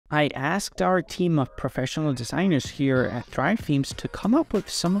I asked our team of professional designers here at Thrive Themes to come up with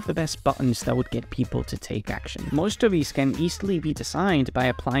some of the best buttons that would get people to take action. Most of these can easily be designed by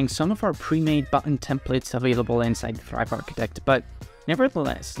applying some of our pre-made button templates available inside Thrive Architect, but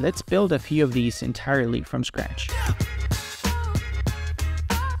nevertheless, let's build a few of these entirely from scratch.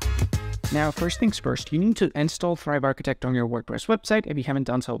 Now, first things first, you need to install Thrive Architect on your WordPress website if you haven't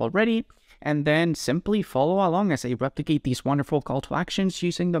done so already, and then simply follow along as I replicate these wonderful call to actions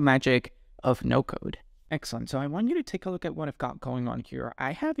using the magic of no code. Excellent. So I want you to take a look at what I've got going on here.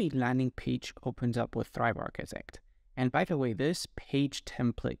 I have a landing page opened up with Thrive Architect. And by the way, this page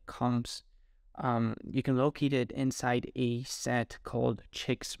template comes, you can locate it inside a set called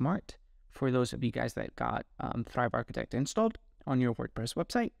Chick Smart for those of you guys that got Thrive Architect installed on your WordPress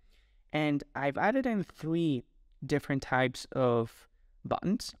website. And I've added in 3 different types of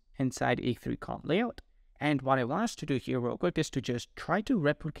buttons inside a 3-column layout. And what I want us to do here real quick is to just try to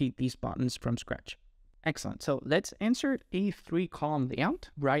replicate these buttons from scratch. Excellent. So let's insert a 3-column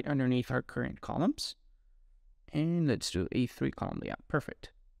layout right underneath our current columns. And let's do a 3-column layout.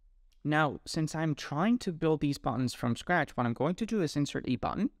 Perfect. Now, since I'm trying to build these buttons from scratch, what I'm going to do is insert a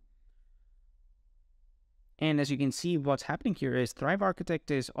button. And as you can see, what's happening here is Thrive Architect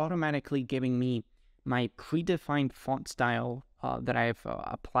is automatically giving me my predefined font style that I've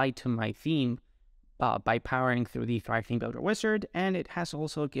applied to my theme by powering through the Thrive Theme Builder wizard. And it has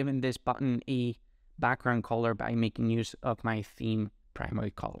also given this button a background color by making use of my theme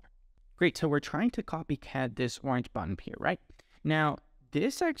primary color. Great, so we're trying to copycat this orange button here, right? Now,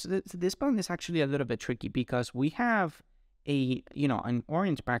 this button is actually a little bit tricky because we have an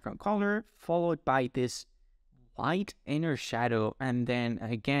orange background color followed by this white inner shadow, and then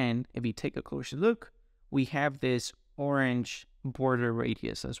again, if you take a closer look, we have this orange border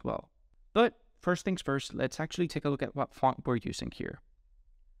radius as well. But first things first, let's actually take a look at what font we're using here.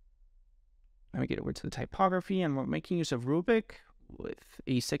 Let me get over to the typography, and we're making use of Rubik with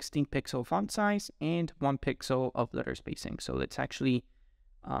a 16 pixel font size and 1 pixel of letter spacing. So let's actually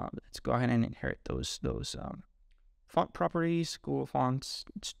let's go ahead and inherit those font properties. Google Fonts.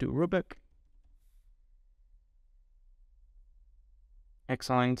 Let's do Rubik.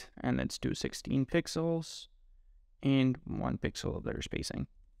 Excellent, and let's do 16 pixels and 1 pixel of letter spacing.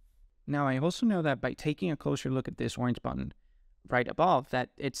 Now, I also know that by taking a closer look at this orange button right above,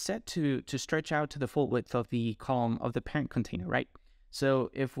 that it's set to stretch out to the full width of the column of the parent container, right?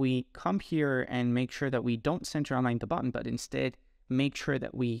 So if we come here and make sure that we don't center align the button, but instead make sure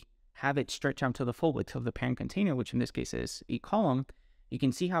that we have it stretch out to the full width of the parent container, which in this case is a column, you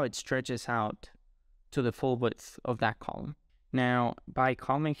can see how it stretches out to the full width of that column. Now, by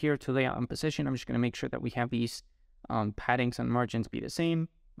coming here to layout and position, I'm just going to make sure that we have these paddings and margins be the same.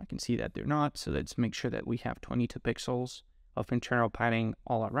 I can see that they're not, so let's make sure that we have 22 pixels of internal padding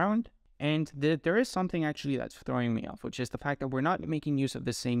all around. And there is something actually that's throwing me off, which is the fact that we're not making use of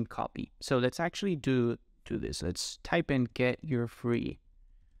the same copy. So let's actually do this. Let's type in get your free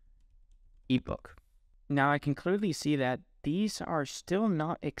ebook. Now I can clearly see that these are still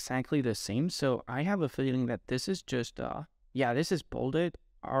not exactly the same. So I have a feeling that this is just yeah, this is bolded.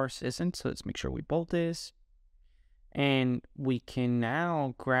 Ours isn't, so let's make sure we bold this. And we can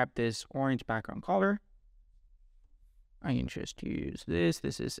now grab this orange background color. I can just use this.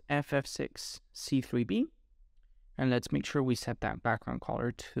 This is FF6C3B. And let's make sure we set that background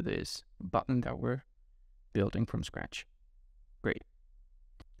color to this button that we're building from scratch. Great.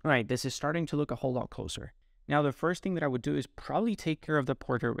 All right, this is starting to look a whole lot closer. Now, the first thing that I would do is probably take care of the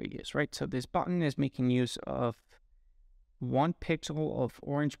border radius, right? So this button is making use of 1 pixel of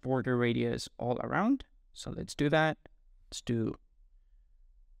orange border radius all around. So let's do that. Let's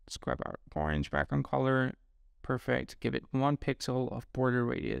grab our orange background color. Perfect. Give it 1 pixel of border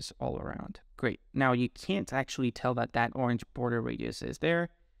radius all around. Great. Now you can't actually tell that that orange border radius is there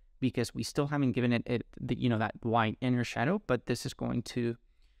because we still haven't given it that white inner shadow, but this is going to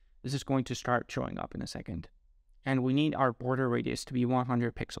start showing up in a second. And we need our border radius to be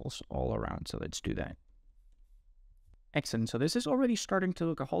 100 pixels all around. So let's do that. Excellent. So this is already starting to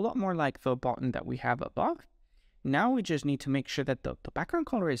look a whole lot more like the button that we have above. Now we just need to make sure that the background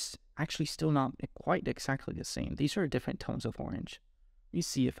color is actually still not quite exactly the same. These are different tones of orange. Let me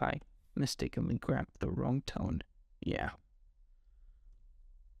see if I mistakenly grabbed the wrong tone. Yeah.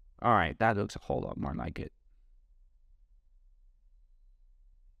 All right, that looks a whole lot more like it.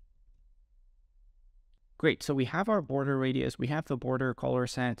 Great, so we have our border radius, we have the border color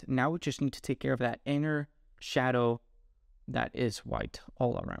set. Now we just need to take care of that inner shadow that is white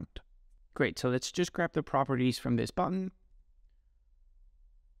all around. Great, so let's just grab the properties from this button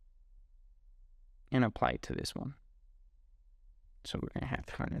and apply it to this one. So we're going to have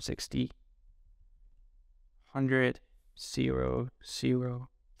 160, 100, 0, 0,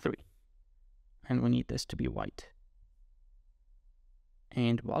 3. And we need this to be white.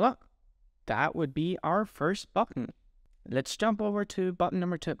 And voila, that would be our first button. Let's jump over to button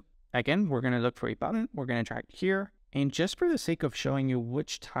number 2. Again, we're going to look for a button. We're going to drag here. And just for the sake of showing you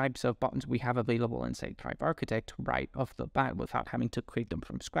which types of buttons we have available inside Thrive Architect right off the bat without having to create them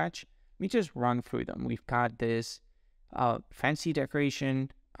from scratch, we just run through them. We've got this fancy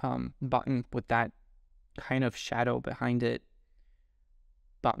decoration button with that kind of shadow behind it,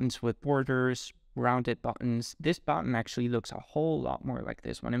 buttons with borders, rounded buttons. This button actually looks a whole lot more like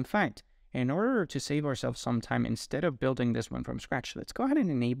this one. In fact, in order to save ourselves some time, instead of building this one from scratch, let's go ahead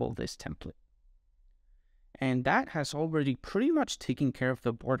and enable this template. And that has already pretty much taken care of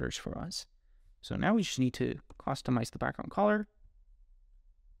the borders for us. So now we just need to customize the background color.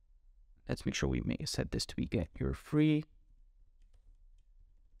 Let's make sure we may set this to be get your free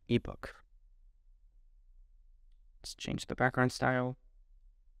ebook. Let's change the background style.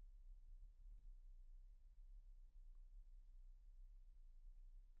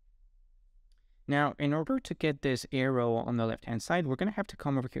 Now, in order to get this arrow on the left-hand side, we're going to have to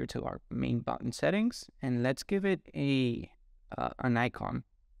come over here to our main button settings, and let's give it an icon,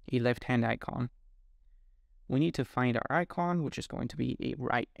 a left-hand icon. We need to find our icon, which is going to be a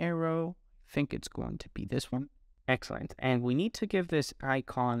right arrow. I think it's going to be this one. Excellent. And we need to give this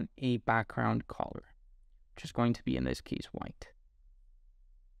icon a background color, which is going to be, in this case, white.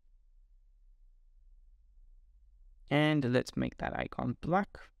 And let's make that icon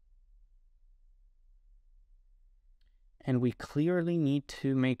black. And we clearly need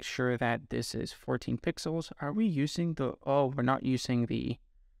to make sure that this is 14 pixels. Are we using the, oh, we're not using the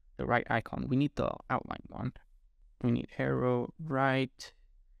right icon. We need the outline one. We need arrow right.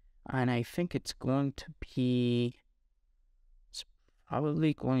 And I think it's going to be, it's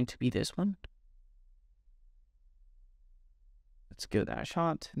probably going to be this one. Let's give that a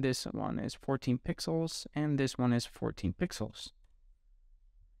shot. This one is 14 pixels and this one is 14 pixels.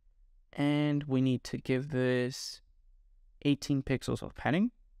 And we need to give this 18 pixels of padding.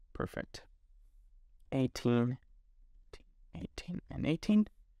 Perfect. 18, 18, and 18.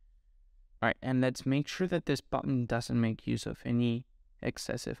 All right, and let's make sure that this button doesn't make use of any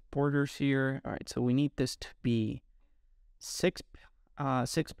excessive borders here. All right, so we need this to be 6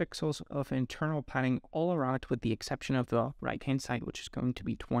 pixels of internal padding all around, with the exception of the right-hand side, which is going to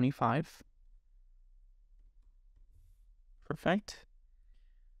be 25. Perfect.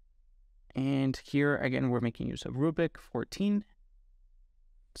 And here, again, we're making use of rubric 14.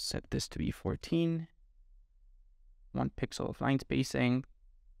 Set this to be 14. 1 pixel of line spacing.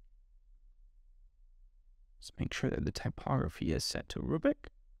 Let's make sure that the typography is set to rubric.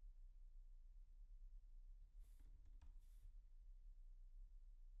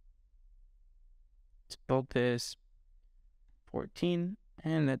 Let's build this 14,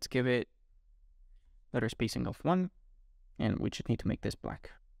 and let's give it letter spacing of 1. And we just need to make this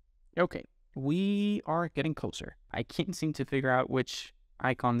black. Okay, we are getting closer. I can't seem to figure out which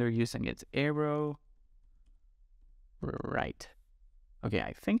icon they're using. It's arrow right. Okay,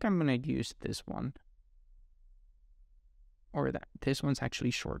 I think I'm going to use this one. Or that. This one's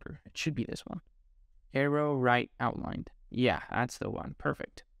actually shorter. It should be this one. Arrow right outlined. Yeah, that's the one.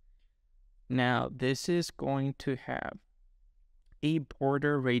 Perfect. Now, this is going to have a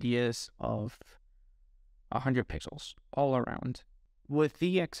border radius of 100 pixels all around. With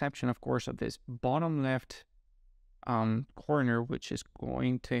the exception, of course, of this bottom left corner, which is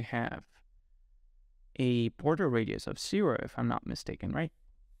going to have a border radius of 0, if I'm not mistaken, right?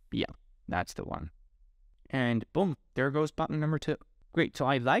 Yeah, that's the one. And boom, there goes button number 2. Great, so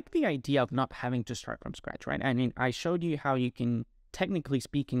I like the idea of not having to start from scratch, right? I mean, I showed you how you can, technically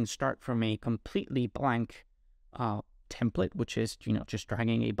speaking, start from a completely blank template, which is, you know, just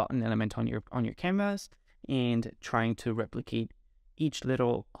dragging a button element on your canvas and trying to replicate each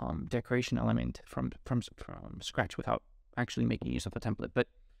little decoration element from scratch without actually making use of a template. But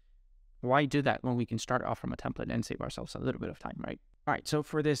why do that when we can start off from a template and save ourselves a little bit of time, right? All right, so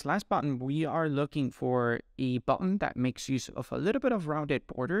for this last button, we are looking for a button that makes use of a little bit of rounded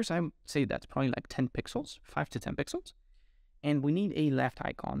borders. I would say that's probably like 10 pixels, 5 to 10 pixels. And we need a left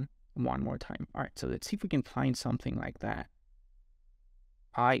icon one more time. All right, so let's see if we can find something like that.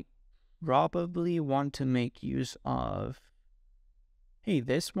 I probably want to make use of, hey,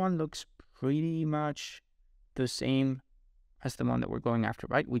 this one looks pretty much the same as the one that we're going after,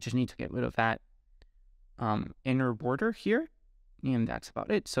 right? We just need to get rid of that inner border here, and that's about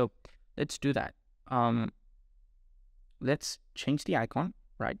it. So let's do that. Let's change the icon,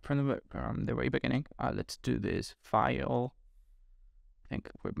 right, from the very beginning. Let's do this file, think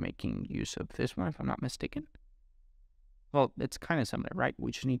we're making use of this one, if I'm not mistaken. Well, it's kind of similar, right?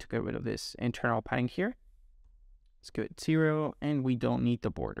 We just need to get rid of this internal padding here. Let's give it 0, and we don't need the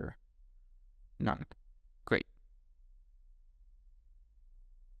border. None. Great.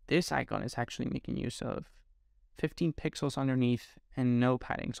 This icon is actually making use of 15 pixels underneath and no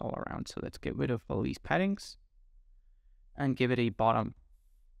paddings all around. So let's get rid of all these paddings and give it a bottom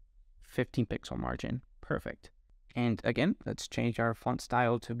 15 pixel margin. Perfect. And again, let's change our font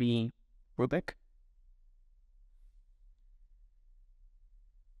style to be Rubik.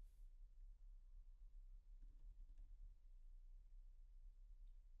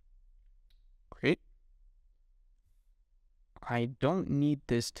 Great. I don't need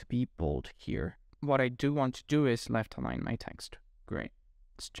this to be bold here. What I do want to do is left align my text. Great.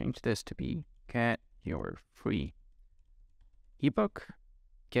 Let's change this to be get your free ebook,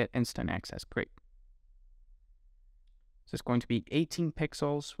 get instant access. Great. So it's going to be 18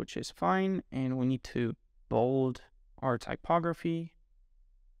 pixels, which is fine. And we need to bold our typography.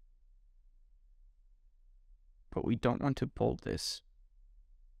 But we don't want to bold this.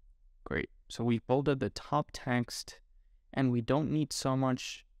 Great. So we've bolded the top text and we don't need so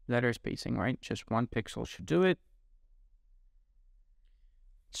much letter spacing, right? Just 1 pixel should do it.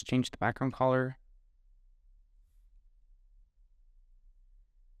 Let's change the background color.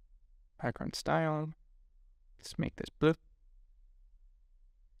 Background style. Let's make this blue.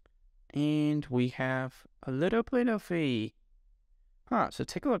 And we have a little bit of a... so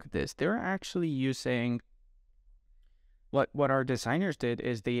take a look at this. They're actually using... What our designers did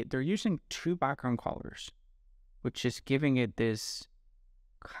is they're using 2 background colors, which is giving it this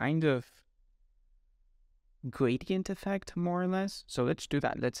kind of gradient effect, more or less. So let's do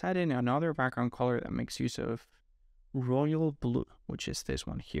that. Let's add in another background color that makes use of royal blue, which is this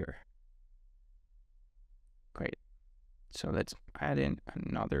one here. Great. So let's add in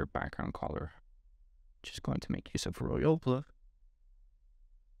another background color, which is going to make use of royal blue.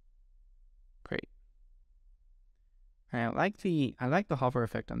 Great. I like the hover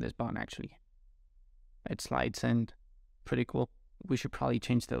effect on this button, actually. It slides in. Pretty cool. We should probably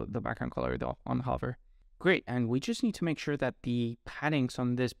change the background color though on hover. Great, and we just need to make sure that the paddings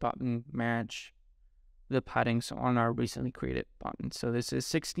on this button match the paddings on our recently created button. So this is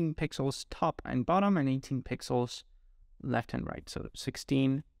 16 pixels top and bottom and 18 pixels left and right. So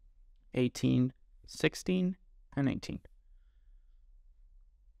 16, 18, 16, and 18.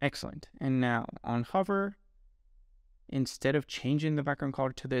 Excellent. And now on hover, instead of changing the background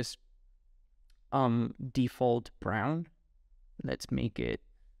color to this default brown, let's make it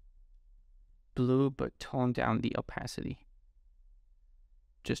blue, but tone down the opacity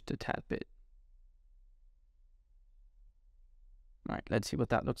just a tad bit. All right, let's see what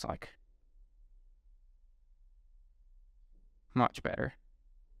that looks like. Much better.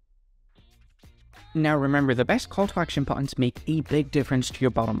 Now remember, the best call to action buttons make a big difference to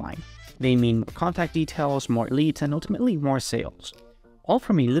your bottom line. They mean more contact details, more leads, and ultimately more sales. All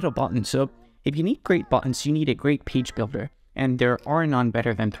from a little button. So if you need great buttons, you need a great page builder. And there are none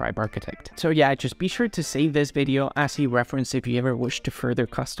better than Thrive Architect. So yeah, just be sure to save this video as a reference if you ever wish to further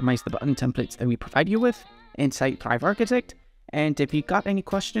customize the button templates that we provide you with inside Thrive Architect. And if you got any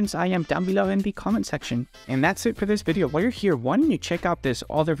questions, I am down below in the comment section. And that's it for this video. While you're here, why don't you check out this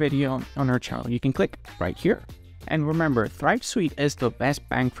other video on our channel? You can click right here. And remember, Thrive Suite is the best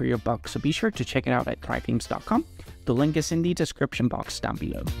bang for your buck, so be sure to check it out at thrivethemes.com. The link is in the description box down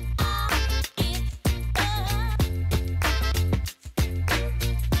below.